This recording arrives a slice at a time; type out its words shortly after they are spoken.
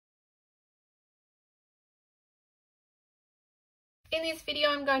In this video,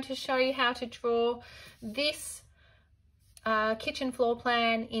 I'm going to show you how to draw this kitchen floor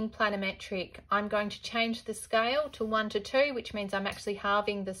plan in planometric. I'm going to change the scale to 1 to 2, which means I'm actually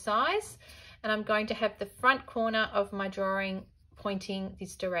halving the size, and I'm going to have the front corner of my drawing pointing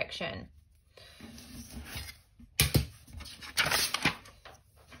this direction.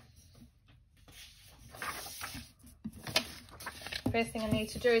 First thing I need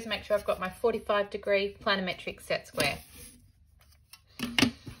to do is make sure I've got my 45-degree planometric set square.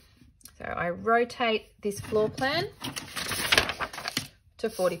 So I rotate this floor plan to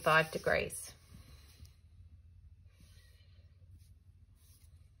 45 degrees.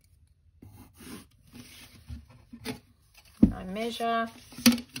 I measure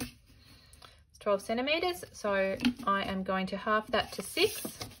 12 centimeters, so I am going to halve that to 6.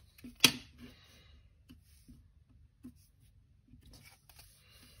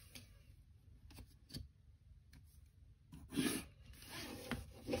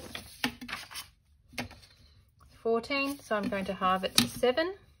 So I'm going to halve it to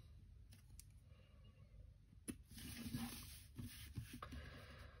 7.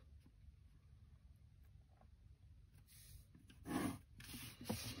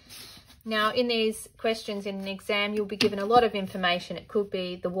 Now in these questions in an exam, you'll be given a lot of information. It could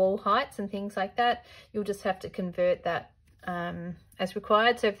be the wall heights and things like that. You'll just have to convert that as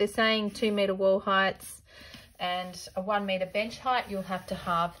required. So if they're saying 2 meter wall heights and a 1 meter bench height, you'll have to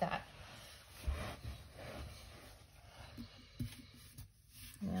halve that.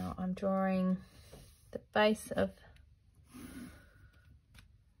 Now I'm drawing the base of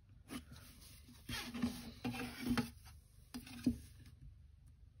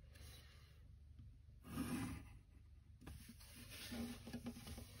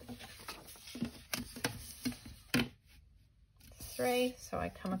three, so I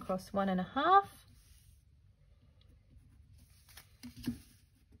come across 1.5.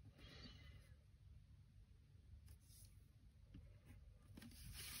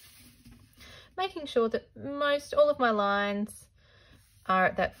 Making sure that all of my lines are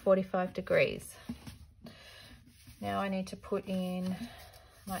at that 45 degrees. Now I need to put in,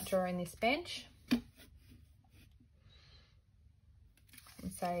 I might draw in this bench and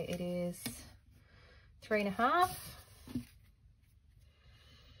say it is 3.5. So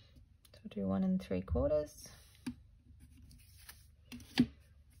I'll do 1 3/4.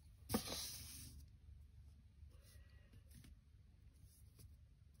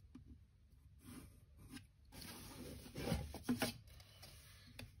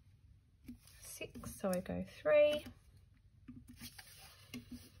 So I go 3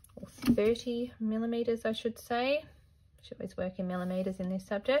 or 30 millimeters, I should say. Should always work in millimeters in this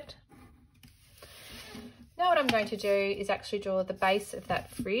subject. Now what I'm going to do is actually draw the base of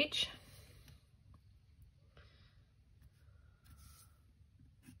that fridge.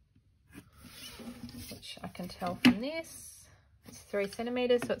 Which I can tell from this. It's 3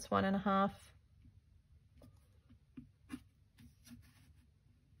 centimeters, so it's 1.5.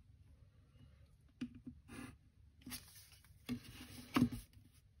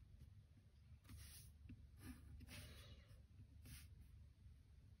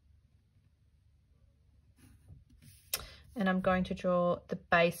 And I'm going to draw the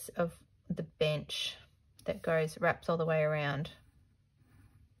base of the bench that wraps all the way around.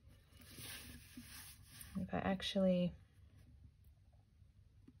 If I actually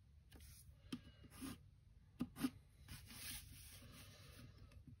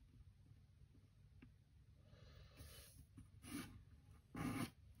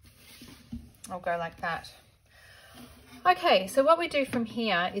I'll go like that. Okay, so what we do from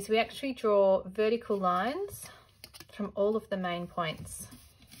here is we actually draw vertical lines from all of the main points.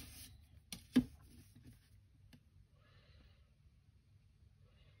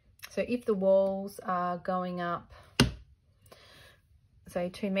 So if the walls are going up, say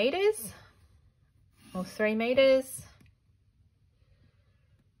 2 meters or 3 meters,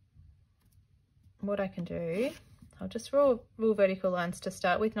 what I can do, I'll just draw vertical lines to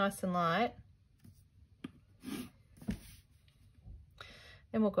start with, nice and light.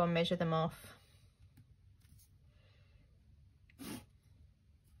 Then we'll go and measure them off.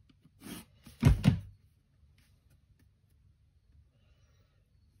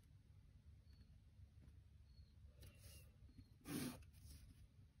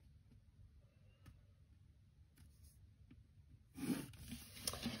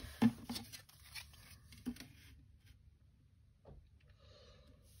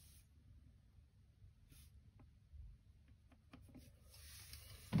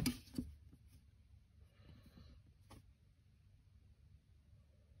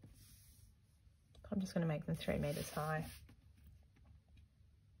 I'm just going to make them 3 meters high.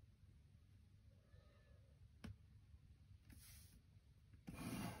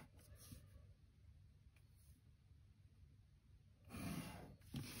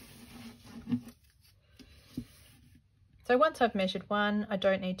 So once I've measured one, I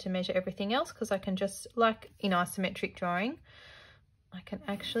don't need to measure everything else, because I can just, like in isometric drawing, I can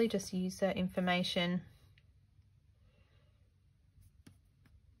actually just use that information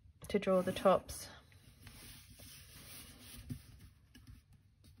to draw the tops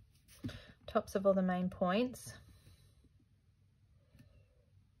of all the main points.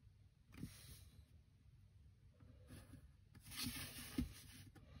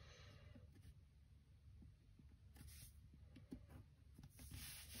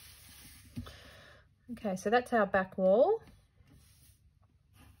 Okay, so that's our back wall.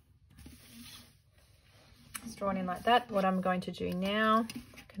 It's drawn in like that. What I'm going to do now,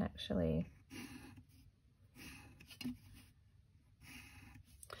 I can actually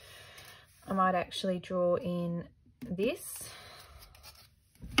might actually draw in this.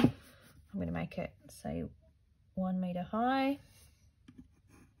 I'm going to make it, say, 1 meter high.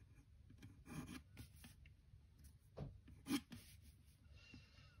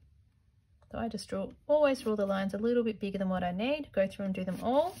 So I just always draw the lines a little bit bigger than what I need. Go through and do them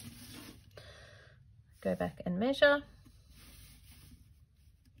all. Go back and measure.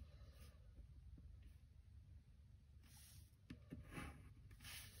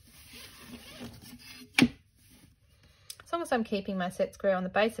 As long as I'm keeping my set square on the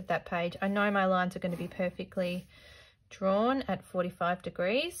base of that page, I know my lines are going to be perfectly drawn at 45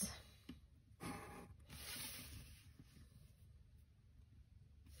 degrees.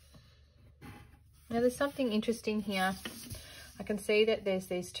 Now there's something interesting here. I can see that there's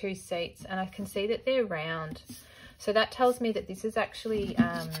these 2 seats, and I can see that they're round. So that tells me that this is actually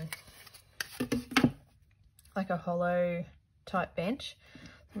like a hollow type bench.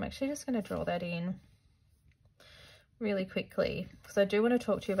 I'm actually just going to draw that in really quickly, because I do want to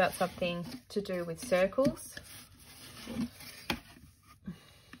talk to you about something to do with circles.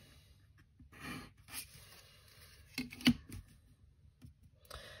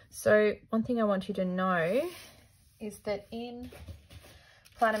 So one thing I want you to know is that in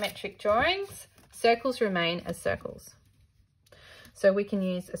planometric drawings, circles remain as circles. So we can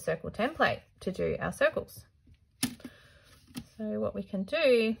use a circle template to do our circles. So what we can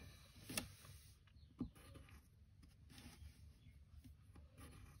do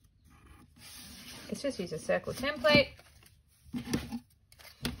is just use a circle template,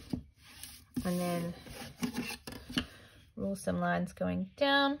 and then rule some lines going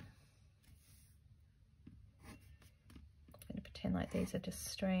down. I'm going to pretend like these are just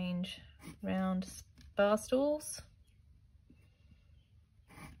strange round bar stools.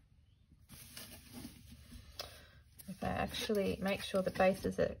 If I actually make sure the base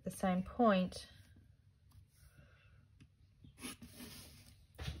is at the same point,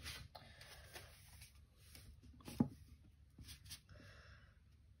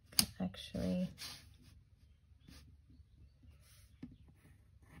 actually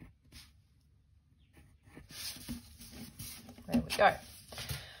there we go.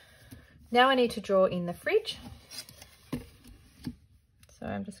 Now I need to draw in the fridge. So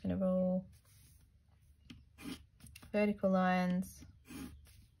I'm just going to roll vertical lines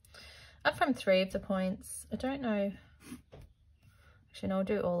up from 3 of the points. I don't know, actually I'll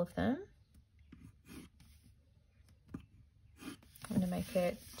do all of them. I'm going to make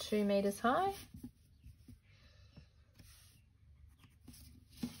it 2 meters high.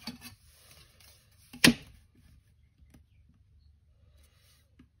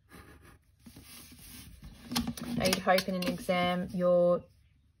 Now you'd hope in an exam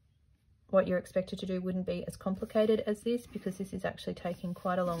what you're expected to do wouldn't be as complicated as this, because this is actually taking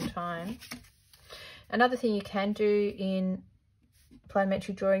quite a long time. Another thing you can do in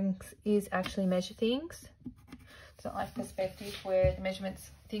planometric drawings is actually measure things. It's not like perspective where the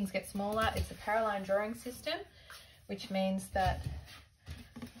measurements, things get smaller. It's a parallel drawing system, which means that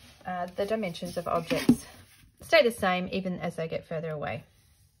the dimensions of objects stay the same even as they get further away.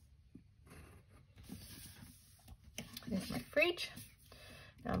 There's my fridge.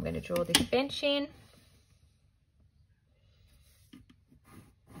 Now I'm going to draw this bench in.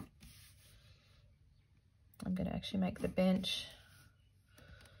 I'm going to actually make the bench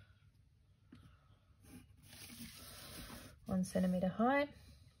 1 centimeter high.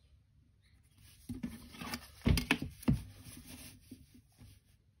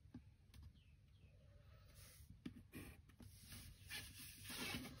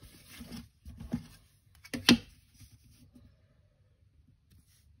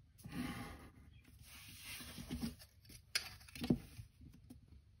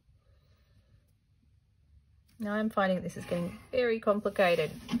 Now I'm finding that this is getting very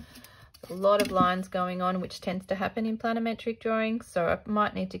complicated. A lot of lines going on, which tends to happen in planometric drawings, so I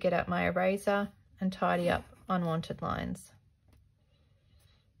might need to get out my eraser and tidy up unwanted lines.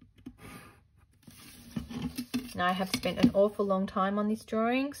 Now I have spent an awful long time on this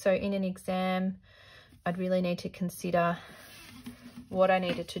drawing, so in an exam I'd really need to consider what I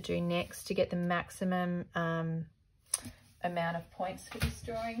needed to do next to get the maximum amount of points for this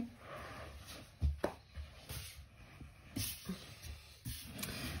drawing.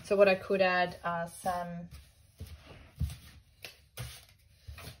 So what I could add are some,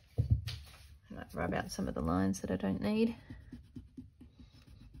 I might rub out some of the lines that I don't need.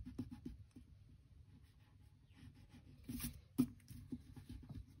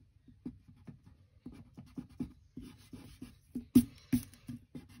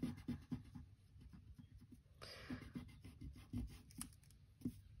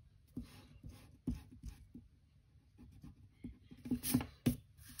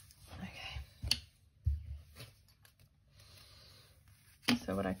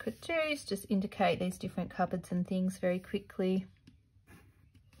 So what I could do is just indicate these different cupboards and things very quickly.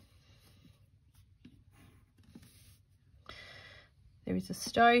 There is a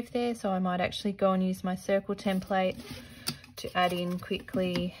stove there, so I might actually go and use my circle template to add in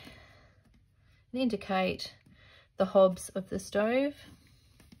quickly and indicate the hobs of the stove.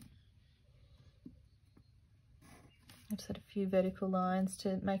 I've just had a few vertical lines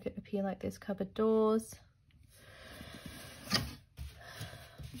to make it appear like there's cupboard doors.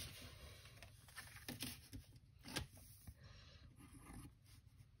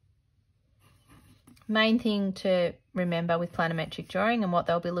 Main thing to remember with planometric drawing and what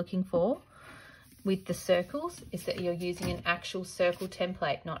they'll be looking for with the circles is that you're using an actual circle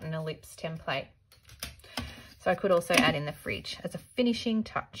template, not an ellipse template. So I could also add in the fridge as a finishing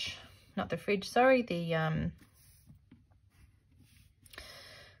touch. Not the fridge, sorry, the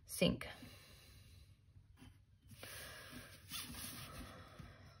sink.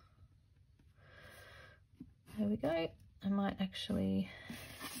 There we go. I might actually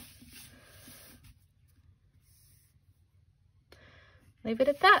leave it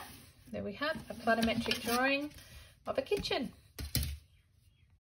at that. There we have a planometric drawing of a kitchen.